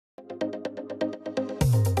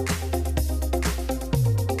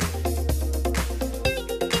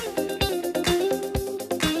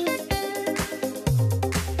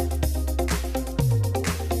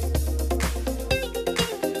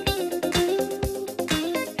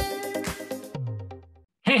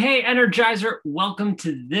Hey, Energizer. Welcome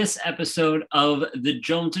to this episode of the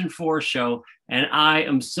Jonesin 4 Show. And I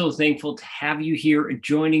am so thankful to have you here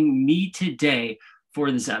joining me today for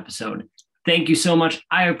this episode. Thank you so much.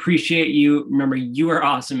 I appreciate you. Remember, you are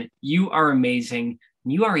awesome. You are amazing.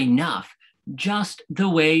 You are enough just the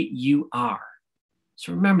way you are.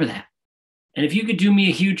 So remember that. And if you could do me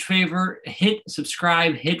a huge favor, hit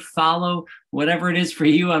subscribe, hit follow, whatever it is for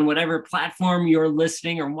you on whatever platform you're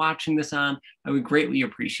listening or watching this on, I would greatly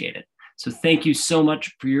appreciate it. So thank you so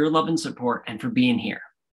much for your love and support and for being here.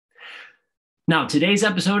 Now, today's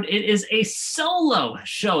episode, it is a solo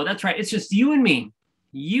show. That's right. It's just you and me.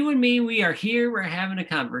 You and me, we are here. We're having a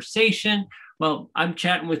conversation. Well, I'm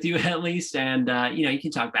chatting with you at least, and you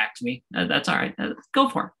can talk back to me. That's all right. Go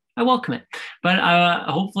for it. I welcome it. But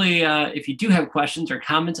hopefully, if you do have questions or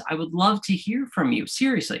comments, I would love to hear from you.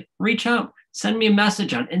 Seriously, reach out. Send me a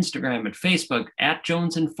message on Instagram and Facebook at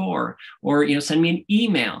Jonesin4, or send me an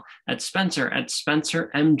email at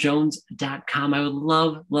spencer@spencermjones.com. I would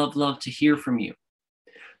love to hear from you.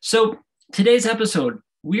 So today's episode,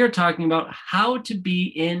 we are talking about how to be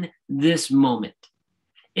in this moment,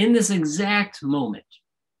 in this exact moment.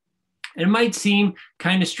 It might seem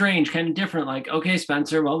kind of strange, kind of different, like, okay,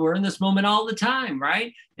 Spencer, well, we're in this moment all the time,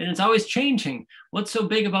 right? And it's always changing. What's so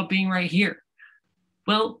big about being right here?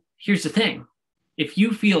 Well, here's the thing. If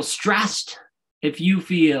you feel stressed, if you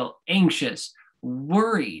feel anxious,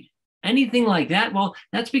 worried, anything like that, well,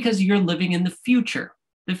 that's because you're living in the future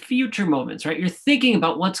moments, right? You're thinking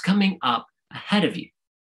about what's coming up ahead of you.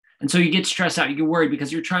 And so you get stressed out, you get worried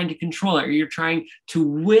because you're trying to control it, or you're trying to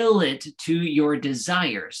will it to your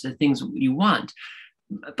desires, the things you want.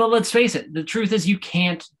 But let's face it, the truth is you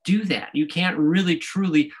can't do that. You can't really,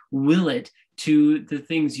 truly will it to the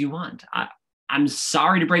things you want. I'm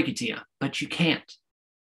sorry to break it to you, but you can't.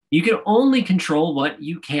 You can only control what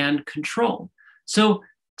you can control. So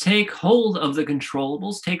take hold of the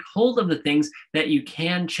controllables, take hold of the things that you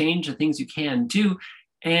can change, the things you can do,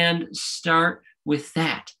 and start with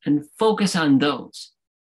that and focus on those.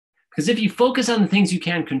 Because if you focus on the things you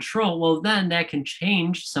can control, well, then that can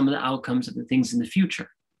change some of the outcomes of the things in the future.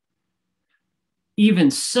 Even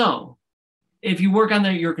so, if you work on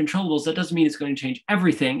your controllables, that doesn't mean it's going to change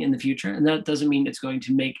everything in the future. And that doesn't mean it's going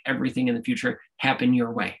to make everything in the future happen your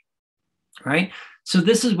way, right? So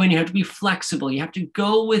this is when you have to be flexible. You have to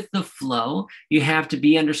go with the flow. You have to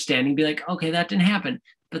be understanding, be like, okay, that didn't happen,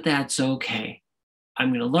 but that's okay.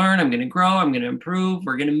 I'm going to learn, I'm going to grow, I'm going to improve,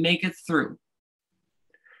 we're going to make it through.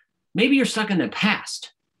 Maybe you're stuck in the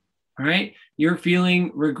past, all right? You're feeling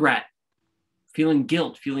regret, feeling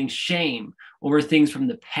guilt, feeling shame over things from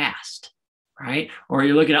the past, right? Or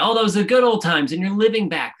you're looking at, oh, those are the good old times, and you're living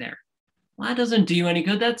back there. Well, that doesn't do you any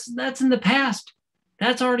good. That's in the past.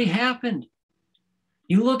 That's already happened.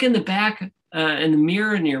 You look in the back, in the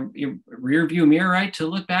mirror, in your rear view mirror, right, to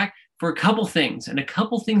look back for a couple things, and a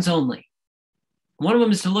couple things only. One of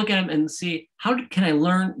them is to look at them and see, how can I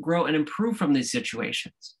learn, grow, and improve from these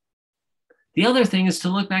situations? The other thing is to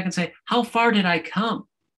look back and say, how far did I come?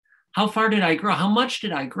 How far did I grow? How much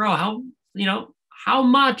did I grow? How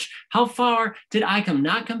far did I come?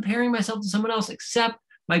 Not comparing myself to someone else, except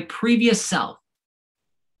my previous self.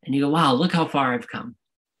 And you go, wow, look how far I've come.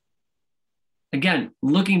 Again,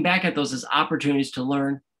 looking back at those as opportunities to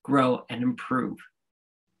learn, grow, and improve.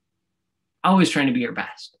 Always trying to be your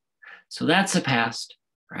best. So that's the past,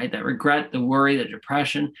 right? That regret, the worry, the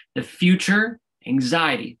depression, the future,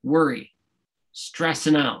 anxiety, worry,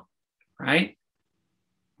 stressing out, right?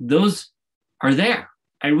 Those are there.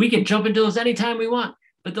 And we can jump into those anytime we want,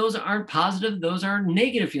 but those aren't positive. Those are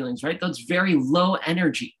negative feelings, right? That's very low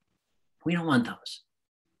energy. We don't want those.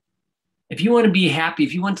 If you want to be happy,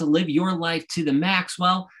 if you want to live your life to the max,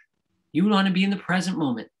 well, you want to be in the present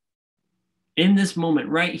moment, in this moment,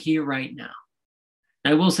 right here, right now.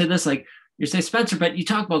 I will say this, like you say, Spencer, but you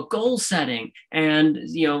talk about goal setting and,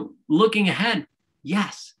 looking ahead.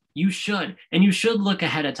 Yes, you should. And you should look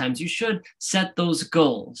ahead at times. You should set those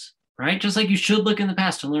goals, right? Just like you should look in the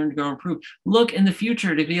past to learn, to grow, and improve. Look in the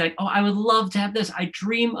future to be like, oh, I would love to have this. I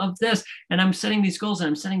dream of this. And I'm setting these goals and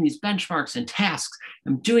I'm setting these benchmarks and tasks.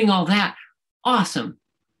 I'm doing all that. Awesome.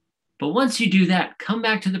 But once you do that, come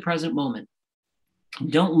back to the present moment.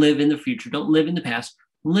 Don't live in the future. Don't live in the past.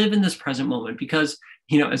 Live in this present moment because,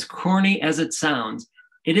 as corny as it sounds,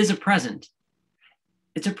 it is a present.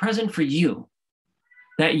 It's a present for you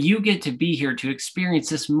that you get to be here to experience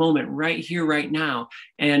this moment right here, right now.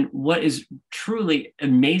 And what is truly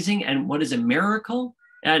amazing and what is a miracle,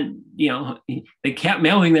 and, the cat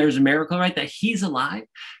meowing there is a miracle, right? That he's alive.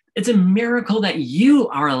 It's a miracle that you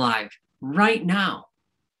are alive right now,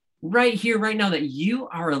 right here, right now, that you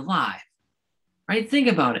are alive. right? Think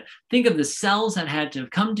about it. Think of the cells that had to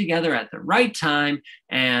come together at the right time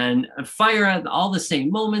and fire at all the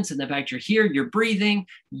same moments. And the fact you're here, you're breathing,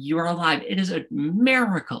 you're alive. It is a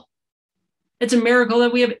miracle. It's a miracle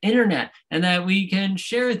that we have internet and that we can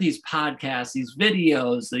share these podcasts, these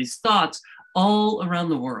videos, these thoughts all around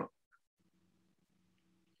the world.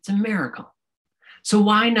 It's a miracle. So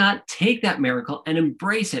why not take that miracle and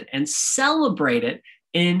embrace it and celebrate it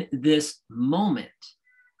in this moment?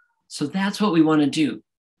 So that's what we want to do.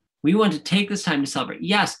 We want to take this time to celebrate.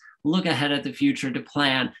 Yes, look ahead at the future, to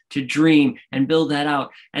plan, to dream, and build that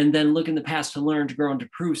out. And then look in the past to learn, to grow, and to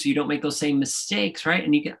prove so you don't make those same mistakes, right?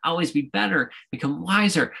 And you can always be better, become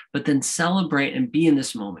wiser, but then celebrate and be in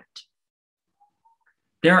this moment.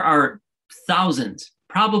 There are thousands,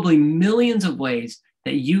 probably millions of ways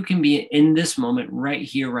that you can be in this moment right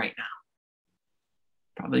here, right now.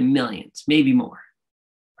 Probably millions, maybe more,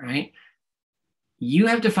 right? You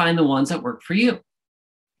have to find the ones that work for you.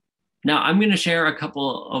 Now, I'm going to share a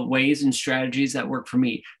couple of ways and strategies that work for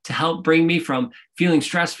me to help bring me from feeling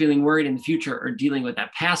stressed, feeling worried in the future, or dealing with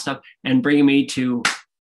that past stuff and bringing me to,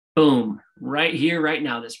 boom, right here, right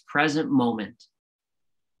now, this present moment.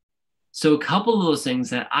 So a couple of those things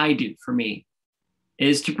that I do for me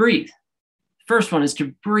is to breathe. First one is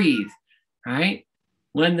to breathe, right?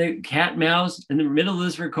 When the cat meows in the middle of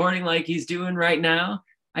this recording like he's doing right now,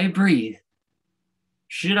 I breathe.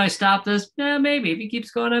 Should I stop this? Yeah, maybe. If he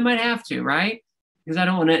keeps going, I might have to, right? Because I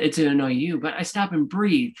don't want it to annoy you, but I stop and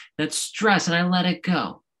breathe. That stress, and I let it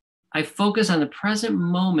go. I focus on the present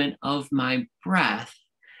moment of my breath,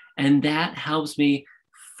 and that helps me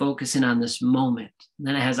focus in on this moment. And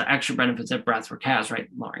then it has the extra benefits that breathwork has, right?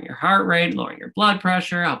 Lowering your heart rate, lowering your blood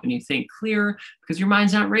pressure, helping you think clearer because your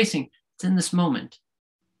mind's not racing. It's in this moment.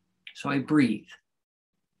 So I breathe.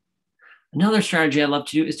 Another strategy I love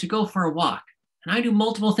to do is to go for a walk. And I do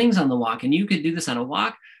multiple things on the walk, and you could do this on a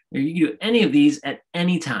walk, or you can do any of these at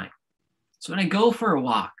any time. So when I go for a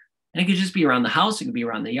walk, and it could just be around the house, it could be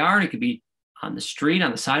around the yard, it could be on the street, on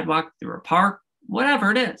the sidewalk, through a park, whatever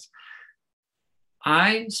it is.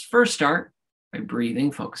 I first start by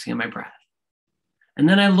breathing, focusing on my breath. And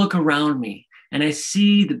then I look around me, and I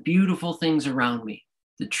see the beautiful things around me,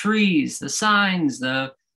 the trees, the signs,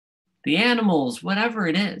 the animals, whatever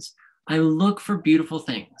it is. I look for beautiful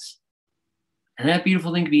things. And that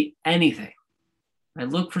beautiful thing could be anything. I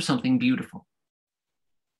look for something beautiful,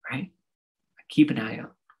 right? I keep an eye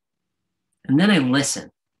out. And then I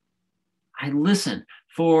listen. I listen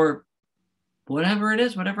for whatever it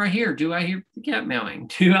is, whatever I hear. Do I hear the cat meowing?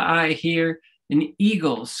 Do I hear an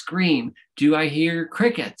eagle scream? Do I hear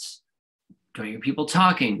crickets? Do I hear people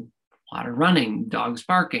talking? Water running, dogs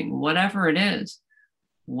barking, whatever it is.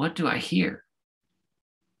 What do I hear?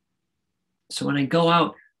 So when I go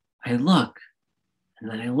out, I look. And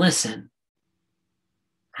then I listen.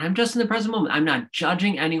 I'm just in the present moment. I'm not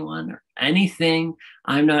judging anyone or anything.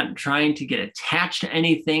 I'm not trying to get attached to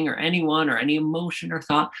anything or anyone or any emotion or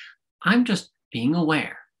thought. I'm just being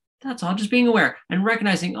aware. That's all, just being aware and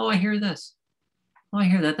recognizing, oh, I hear this. Oh, I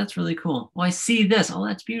hear that. That's really cool. Oh, I see this. Oh,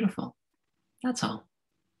 that's beautiful. That's all.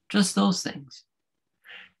 Just those things.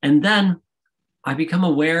 And then I become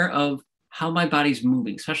aware of how my body's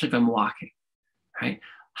moving, especially if I'm walking, right?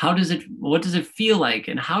 What does it feel like?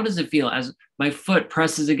 And how does it feel as my foot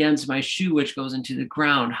presses against my shoe, which goes into the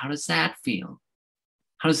ground? How does that feel?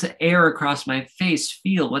 How does the air across my face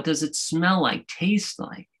feel? What does it smell like, taste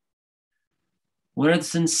like? What are the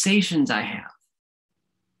sensations I have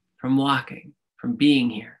from walking, from being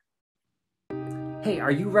here? Hey,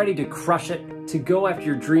 are you ready to crush it, to go after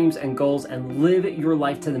your dreams and goals and live your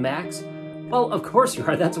life to the max? Well, of course you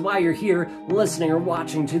are. That's why you're here listening or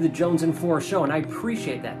watching to the Jonesin 4 show, and I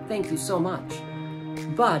appreciate that. Thank you so much.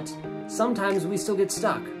 But sometimes we still get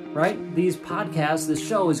stuck, right? These podcasts, this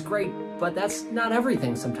show is great, but that's not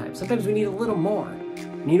everything sometimes. Sometimes we need a little more.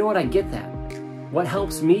 And you know what? I get that. What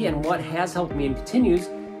helps me and what has helped me and continues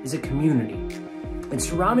is a community. And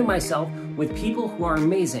surrounding myself with people who are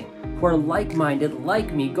amazing, who are like-minded,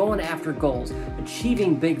 like me, going after goals,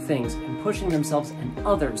 achieving big things, and pushing themselves and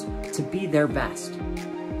others to be their best.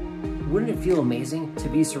 Wouldn't it feel amazing to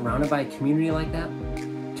be surrounded by a community like that?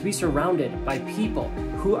 To be surrounded by people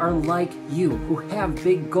who are like you, who have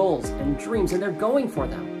big goals and dreams, and they're going for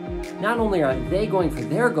them. Not only are they going for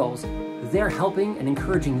their goals, they're helping and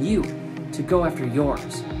encouraging you to go after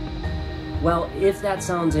yours. Well, if that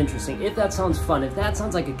sounds interesting, if that sounds fun, if that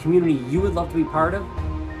sounds like a community you would love to be part of,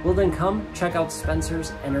 well then come check out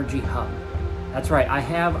Spencer's Energy Hub. That's right, I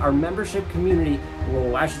have our membership community,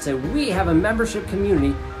 well I should say we have a membership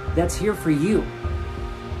community that's here for you.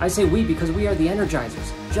 I say we because we are the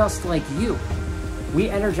Energizers, just like you. We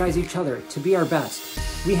energize each other to be our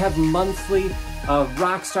best. We have monthly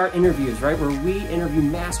rock star interviews, right, where we interview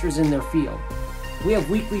masters in their field. We have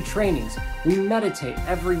weekly trainings. We meditate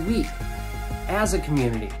every week as a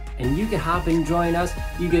community. And you can hop in and join us.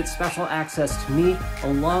 You get special access to me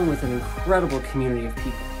along with an incredible community of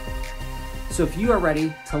people. So if you are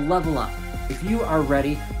ready to level up, if you are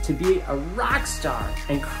ready to be a rock star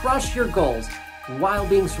and crush your goals while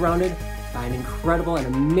being surrounded by an incredible and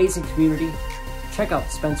amazing community, check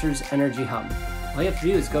out Spencer's Energy Hub. All you have to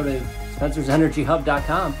do is go to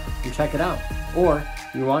spencersenergyhub.com and check it out. Or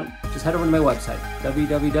if you want, just head over to my website,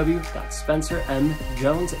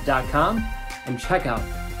 www.spencermjones.com, and check out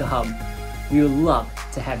the hub. We would love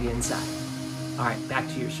to have you inside. All right, back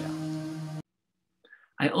to your show.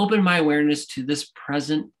 I open my awareness to this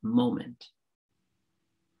present moment.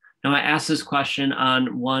 Now, I asked this question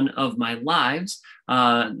on one of my lives,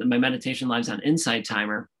 my meditation lives on Insight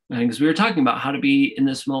Timer, because we were talking about how to be in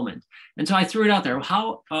this moment. And so I threw it out there.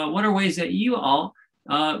 What are ways that you all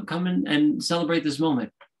come in and celebrate this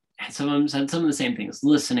moment? And some of them said some of the same things: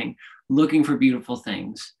 listening, looking for beautiful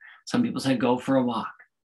things. Some people said go for a walk.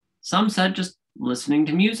 Some said just listening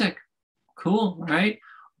to music. Cool, right?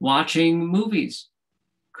 Watching movies.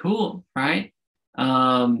 Cool, right?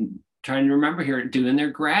 Trying to remember here, doing their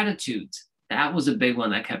gratitudes. That was a big one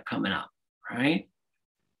that kept coming up, right?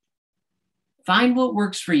 Find what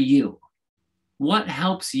works for you. What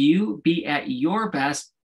helps you be at your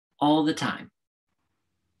best all the time?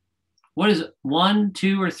 What is 1,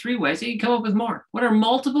 2, or 3 ways that you come up with more? What are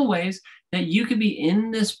multiple ways that you could be in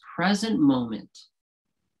this present moment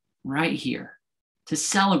right here to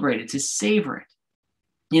celebrate it, to savor it?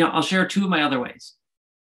 I'll share 2 of my other ways.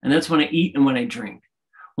 And that's when I eat and when I drink.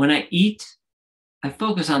 When I eat, I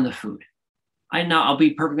focus on the food. I'll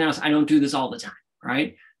be perfectly honest, I don't do this all the time,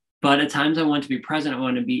 right? But at times I want to be present. I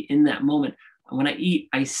want to be in that moment. When I eat,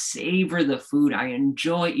 I savor the food. I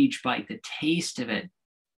enjoy each bite, the taste of it.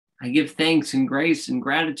 I give thanks and grace and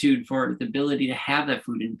gratitude for the ability to have that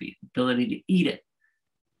food and the ability to eat it.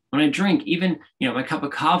 When I drink, even, my cup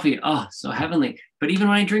of coffee, oh, so heavenly. But even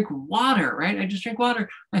when I drink water, right? I just drink water.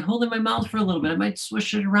 I hold it in my mouth for a little bit. I might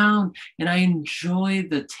swish it around and I enjoy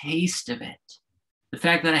the taste of it. The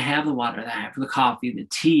fact that I have the water, that I have the coffee, the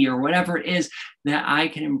tea, or whatever it is, that I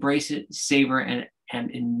can embrace it, savor,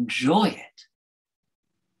 and enjoy it.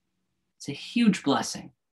 It's a huge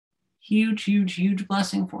blessing. Huge, huge, huge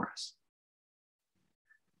blessing for us.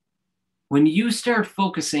 When you start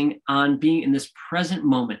focusing on being in this present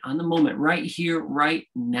moment, on the moment right here, right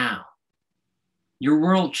now, your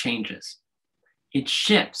world changes. It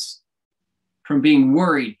shifts from being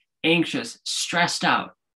worried, anxious, stressed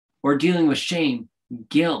out, or dealing with shame,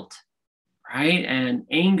 guilt, right? And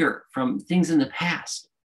anger from things in the past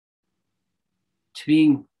to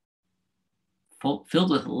being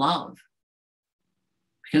filled with love.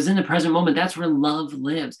 Because in the present moment, that's where love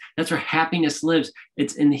lives. That's where happiness lives.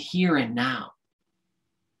 It's in the here and now.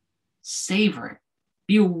 Savor it.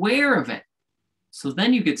 Be aware of it. So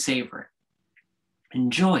then you could savor it.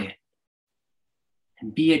 Enjoy it.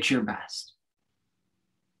 And be at your best.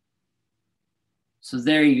 So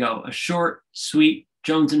there you go. A short, sweet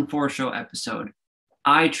Jones and 4 Show episode.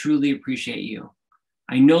 I truly appreciate you.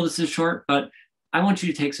 I know this is short, but I want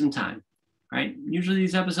you to take some time. Right? Usually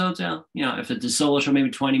these episodes, if it's a solo show, maybe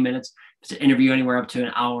 20 minutes. If it's an interview, anywhere up to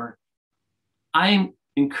an hour. I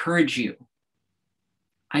encourage you.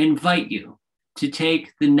 I invite you to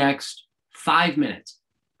take the next 5 minutes.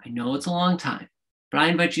 I know it's a long time, but I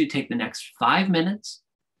invite you to take the next 5 minutes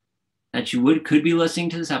that you could be listening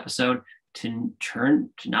to this episode to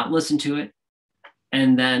not listen to it,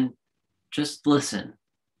 and then just listen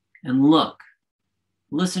and look.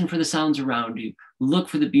 Listen for the sounds around you. Look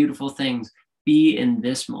for the beautiful things. Be in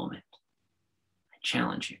this moment. I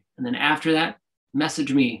challenge you. And then after that,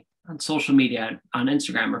 message me on social media, on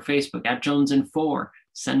Instagram or Facebook at Jonesin4.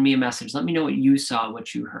 Send me a message. Let me know what you saw,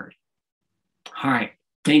 what you heard. All right.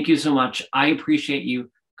 Thank you so much. I appreciate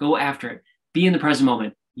you. Go after it. Be in the present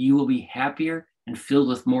moment. You will be happier and filled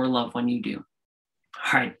with more love when you do.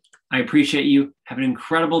 All right. I appreciate you. Have an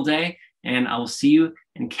incredible day, and I will see you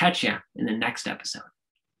and catch you in the next episode.